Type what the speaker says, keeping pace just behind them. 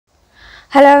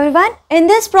Hello everyone, in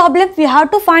this problem we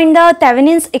have to find the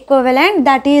Thevenin's equivalent,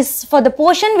 that is for the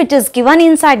portion which is given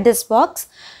inside this box.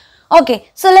 Okay,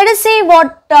 so let us see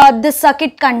what this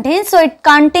circuit contains. So it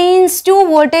contains two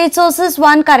voltage sources,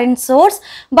 one current source,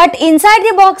 but inside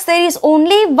the box there is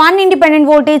only one independent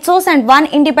voltage source and one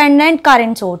independent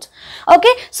current source.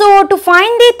 Okay, so to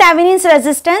find the Thevenin's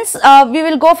resistance, we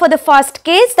will go for the first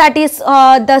case, that is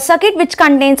the circuit which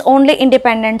contains only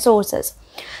independent sources.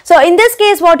 So in this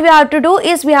case what we have to do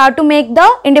is we have to make the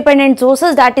independent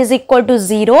sources that is equal to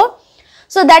 0.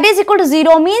 So that is equal to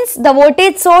 0 means the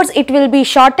voltage source it will be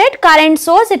shorted, current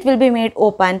source it will be made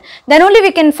open. Then only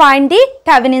we can find the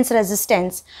Thevenin's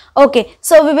resistance. Okay,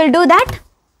 so we will do that.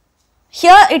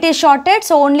 Here it is shorted,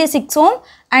 so only 6 ohm,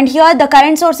 and here the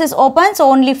current source is open, so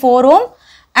only 4 ohm,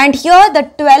 and here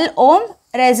the 12 ohm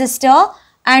resistor,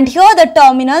 and here the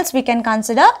terminals we can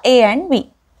consider A and B.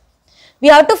 We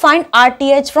have to find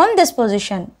RTH from this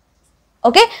position.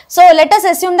 Okay, so let us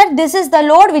assume that this is the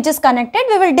load which is connected.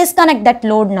 We will disconnect that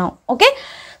load now. Okay,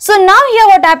 so now here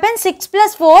what happens, 6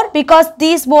 plus 4, because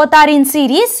these both are in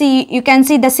series. See, you can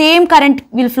see the same current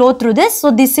will flow through this.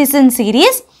 So this is in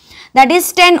series, that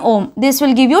is 10 ohm. This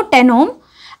will give you 10 ohm,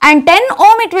 and 10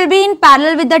 ohm it will be in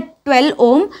parallel with the 12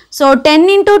 ohm. So 10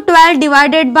 into 12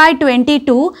 divided by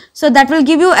 22. So that will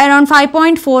give you around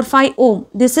 5.45 ohm.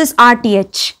 This is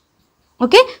RTH.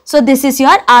 Okay, so this is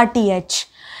your RTH.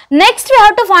 Next we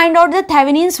have to find out the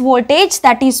Thevenin's voltage,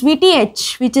 that is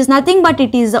VTH, which is nothing but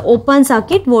it is the open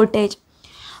circuit voltage.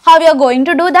 How we are going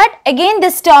to do that? Again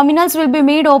this terminals will be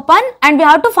made open and we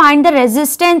have to find the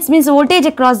resistance, means voltage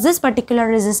across this particular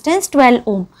resistance, 12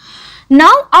 ohm.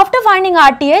 Now after finding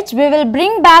RTH, we will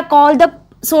bring back all the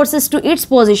sources to its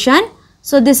position.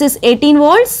 So this is 18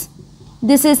 volts,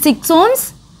 this is 6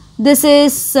 ohms, this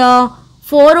is 4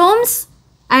 ohms,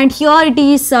 and here it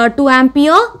is 2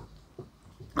 ampere.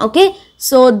 Okay,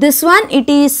 so this one it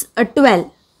is 12.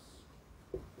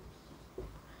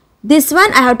 This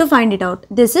one I have to find it out.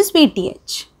 This is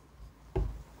VTH.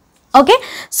 Okay,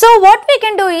 so what we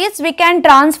can do is we can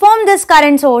transform this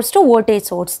current source to voltage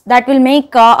source. That will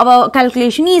make our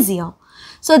calculation easier.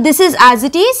 So this is as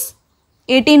it is,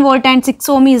 18 volt and 6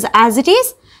 ohm is as it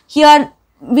is. Here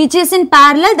which is in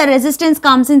parallel, the resistance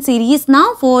comes in series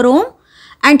now, 4 ohm.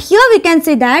 And here we can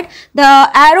see that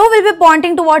the arrow will be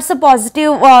pointing towards the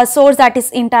positive source, that is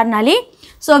internally.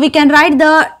 So we can write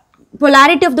the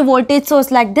polarity of the voltage source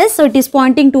like this. So it is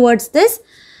pointing towards this.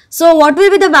 So what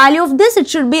will be the value of this? It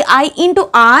should be I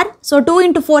into R. So 2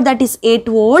 into 4, that is 8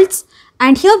 volts.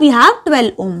 And here we have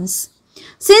 12 ohms.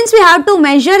 Since we have to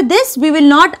measure this, we will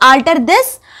not alter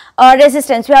this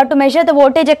resistance. We have to measure the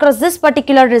voltage across this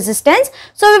particular resistance.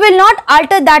 So we will not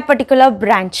alter that particular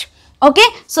branch. Okay,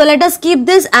 so let us keep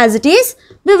this as it is.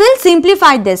 We will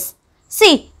simplify this.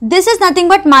 See, this is nothing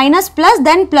but minus plus,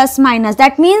 then plus minus.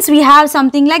 That means we have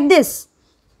something like this.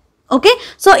 Okay,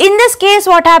 so in this case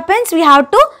what happens? We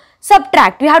have to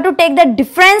subtract. We have to take the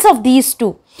difference of these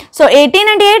two. So 18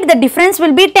 and 8, the difference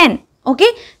will be 10.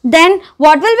 Okay, then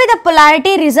what will be the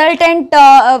polarity resultant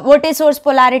voltage source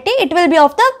polarity? It will be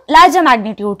of the larger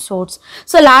magnitude source.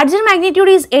 So larger magnitude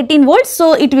is 18 volts,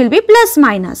 so it will be plus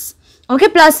minus. Okay,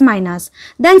 plus minus.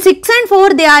 Then 6 and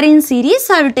 4 they are in series,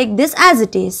 so I will take this as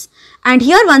it is. And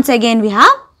here once again we have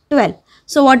 12.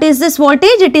 So what is this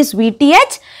voltage? It is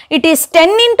VTH. It is 10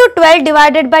 into 12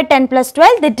 divided by 10 plus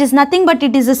 12. That is nothing but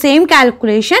it is the same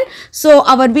calculation. So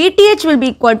our VTH will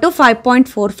be equal to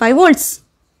 5.45 volts.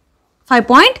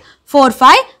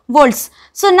 5.45 volts.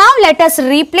 So now let us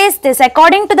replace this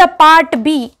according to the part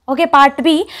B. Okay, part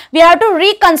B, we have to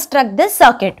reconstruct this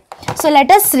circuit. So let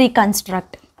us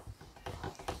reconstruct.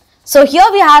 So here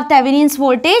we have Thevenin's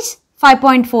voltage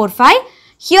 5.45.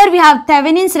 Here we have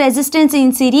Thevenin's resistance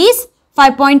in series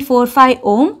 5.45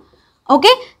 ohm.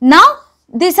 Okay, now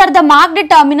these are the marked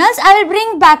terminals. I will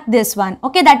bring back this one.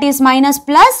 Okay, that is minus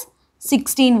plus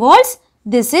 16 volts.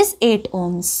 This is 8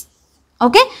 ohms.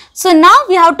 Okay, so now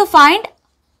we have to find,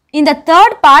 in the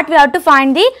third part we have to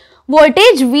find the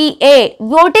voltage VA.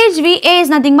 Voltage VA is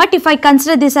nothing but, if I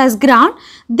consider this as ground,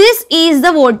 this is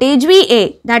the voltage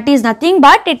VA. That is nothing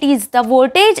but it is the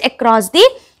voltage across the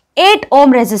 8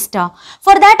 ohm resistor.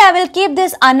 For that I will keep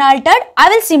this unaltered. I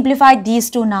will simplify these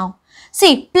two now.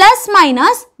 See, plus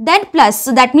minus, then plus.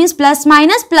 So that means plus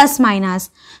minus, plus minus.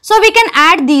 So we can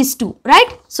add these two,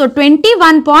 right? So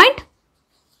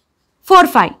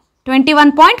 21.45.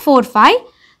 21.45.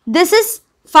 This is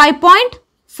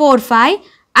 5.45.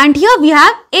 And here we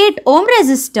have 8 ohm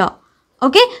resistor.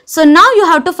 Okay, so now you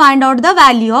have to find out the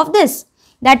value of this.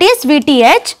 That is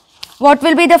VTH. What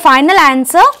will be the final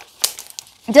answer?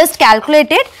 Just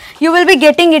calculate it. You will be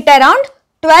getting it around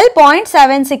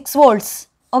 12.76 volts.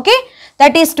 Okay,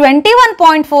 that is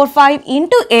 21.45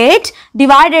 into 8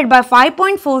 divided by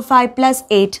 5.45 plus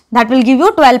 8. That will give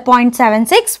you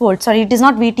 12.76 volts. Sorry, it is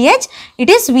not VTH, it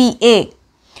is VA.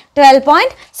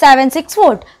 12.76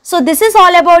 volt. So this is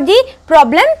all about the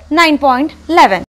problem 9.11.